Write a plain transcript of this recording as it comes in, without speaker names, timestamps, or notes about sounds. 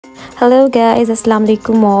Hello guys, assalamu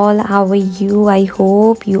alaikum all. How are you? I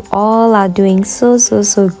hope you all are doing so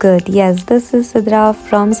good. Yes, this is Sidra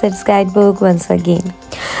from Sid's Guidebook once again.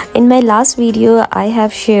 In my last video, I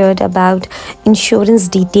have shared about insurance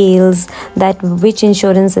details, that which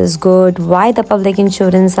insurance is good, why the public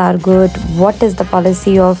insurance are good, what is the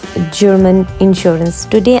policy of German insurance.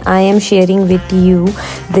 Today I am sharing with you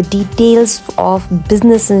the details of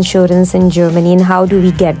business insurance in Germany and how do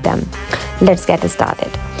we get them. Let's get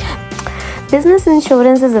started. Business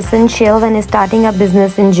insurance is essential when starting a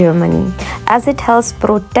business in Germany, as it helps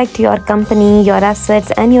protect your company, your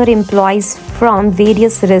assets, and your employees from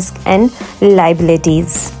various risks and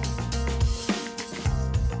liabilities.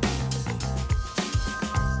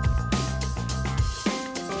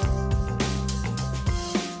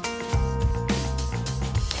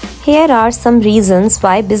 Here are some reasons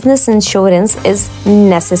why business insurance is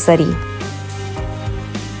necessary.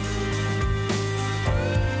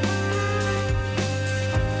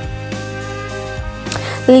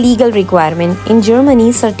 Legal requirement. In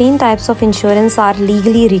Germany, certain types of insurance are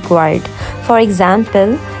legally required. For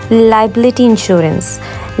example, liability insurance.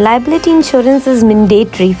 Liability insurance is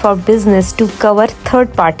mandatory for business to cover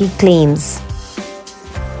third-party claims.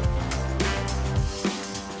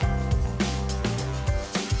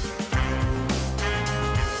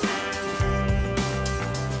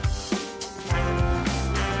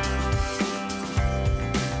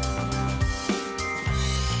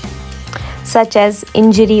 Such as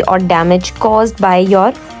injury or damage caused by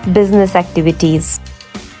your business activities.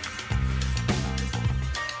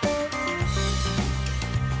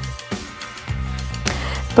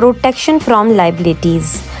 Protection from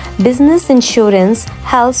liabilities. Business insurance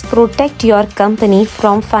helps protect your company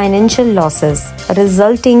from financial losses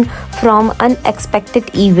resulting from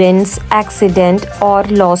unexpected events, accident, or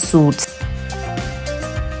lawsuits.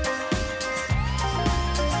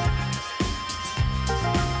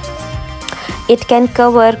 It can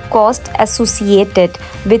cover costs associated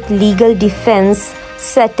with legal defense,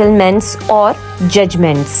 settlements, or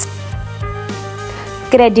judgments.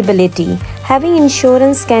 Credibility. Having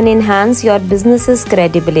insurance can enhance your business's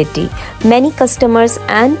credibility. Many customers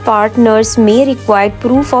and partners may require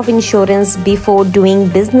proof of insurance before doing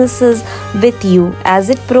businesses with you, as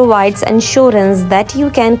it provides assurance that you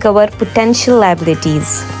can cover potential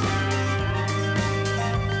liabilities.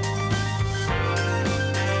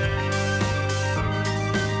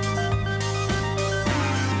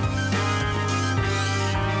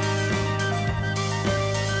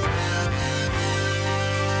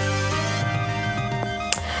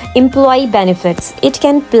 Employee benefits. It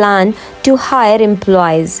can plan to hire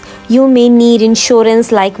employees. You may need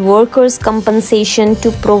insurance like workers' compensation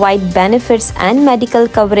to provide benefits and medical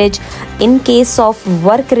coverage in case of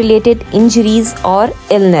work-related injuries or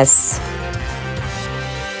illness.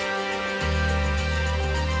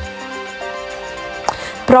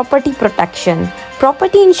 Property protection.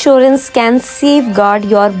 Property insurance can safeguard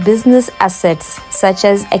your business assets such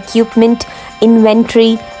as equipment,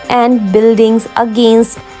 inventory, and buildings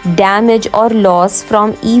against damage or loss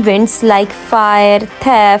from events like fire,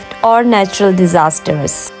 theft, or natural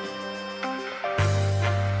disasters.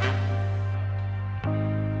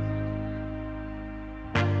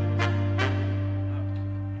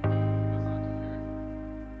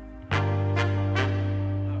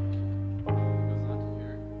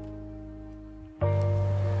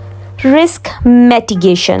 Risk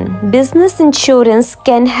mitigation. Business insurance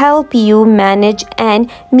can help you manage and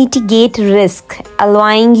mitigate risk,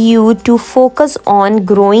 allowing you to focus on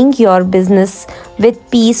growing your business with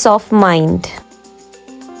peace of mind.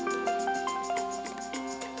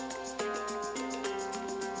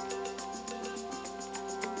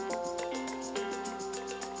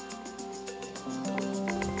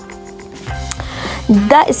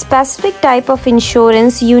 The specific type of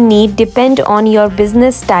insurance you need depend on your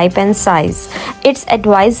business type and size. It's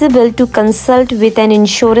advisable to consult with an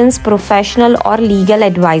insurance professional or legal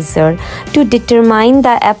advisor to determine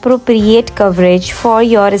the appropriate coverage for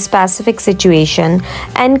your specific situation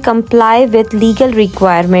and comply with legal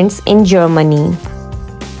requirements in Germany.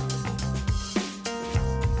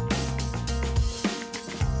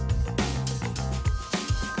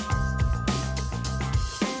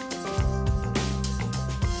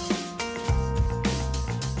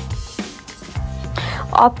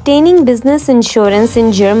 Obtaining business insurance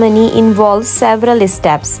in Germany involves several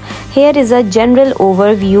steps. Here is a general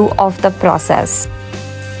overview of the process.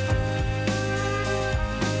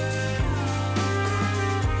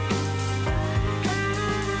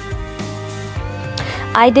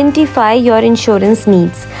 Identify your insurance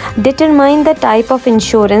needs. Determine the type of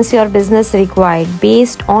insurance your business requires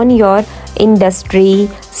based on your industry,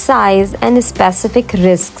 size, and specific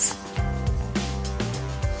risks.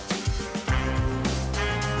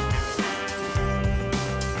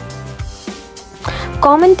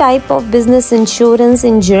 Common type of business insurance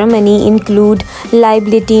in Germany include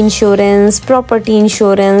liability insurance, property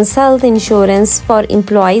insurance, health insurance for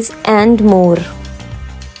employees, and more.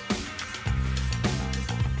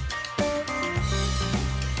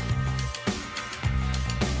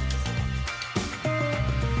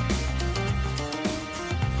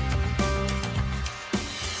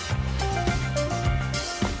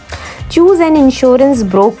 Choose an insurance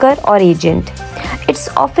broker or agent. It's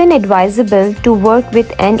often advisable to work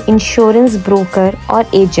with an insurance broker or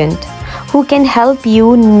agent who can help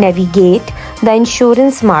you navigate the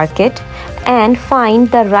insurance market and find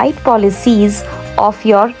the right policies of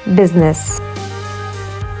your business.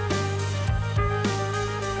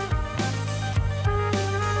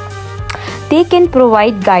 They can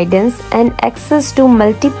provide guidance and access to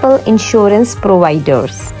multiple insurance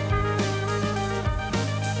providers.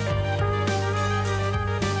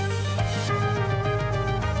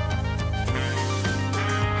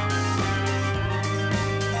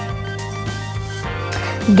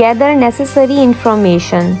 Gather necessary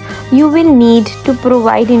information. You will need to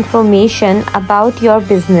provide information about your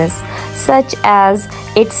business, such as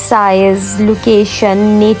its size,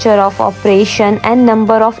 location, nature of operation, and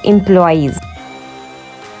number of employees.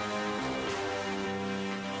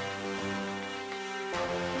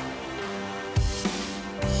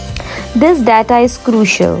 This data is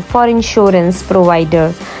crucial for insurance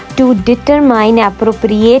provider to determine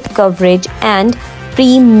appropriate coverage and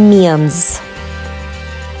premiums.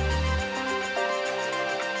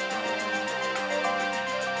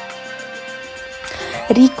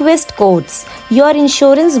 Request quotes. Your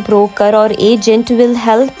insurance broker or agent will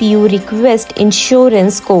help you request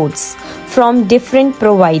insurance quotes from different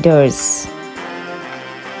providers.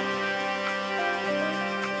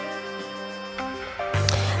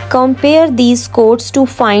 Compare these quotes to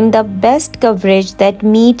find the best coverage that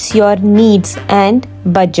meets your needs and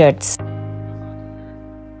budgets.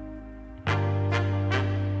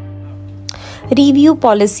 Review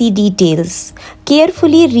policy details.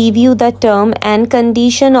 Carefully review the term and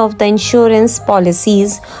condition of the insurance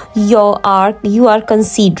policies you are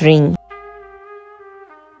considering.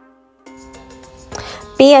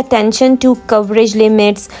 Pay attention to coverage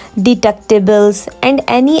limits, deductibles, and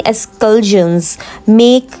any exclusions.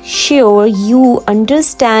 Make sure you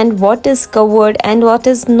understand what is covered and what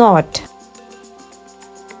is not.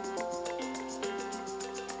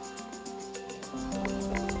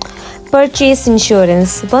 Purchase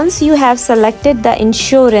insurance. Once you have selected the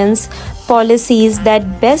insurance policies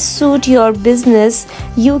that best suit your business,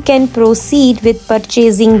 you can proceed with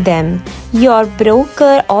purchasing them. Your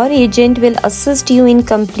broker or agent will assist you in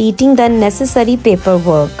completing the necessary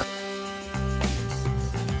paperwork.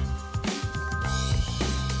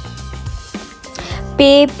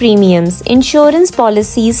 Pay premiums. Insurance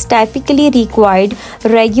policies typically require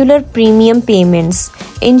regular premium payments.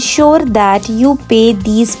 Ensure that you pay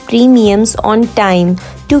these premiums on time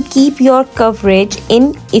to keep your coverage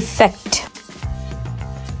in effect.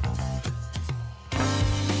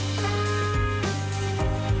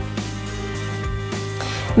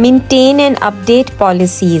 Maintain and update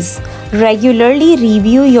policies. Regularly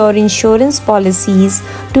review your insurance policies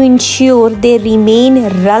to ensure they remain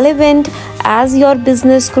relevant as your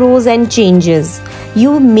business grows and changes.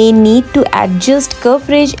 You may need to adjust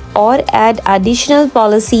coverage or add additional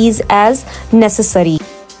policies as necessary.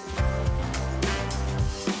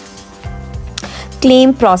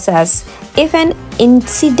 Claim process. If an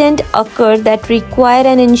incident occurs that requires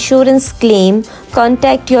an insurance claim,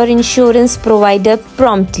 contact your insurance provider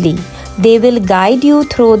promptly. They will guide you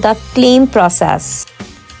through the claim process.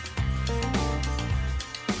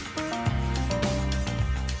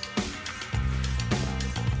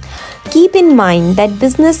 Keep in mind that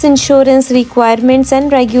business insurance requirements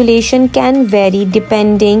and regulation can vary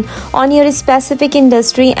depending on your specific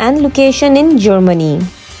industry and location in Germany.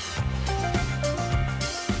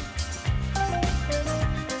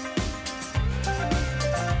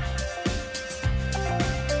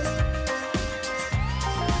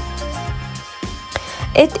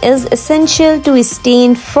 It is essential to stay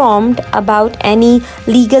informed about any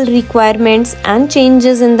legal requirements and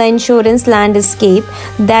changes in the insurance landscape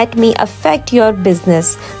that may affect your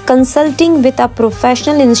business. Consulting with a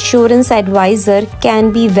professional insurance advisor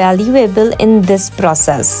can be valuable in this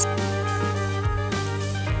process.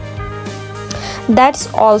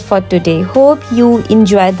 That's all for today. Hope you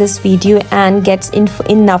enjoyed this video and get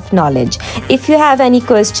enough knowledge. If you have any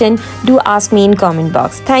question, do ask me in comment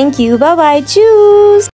box. Thank you. Bye bye. Choose.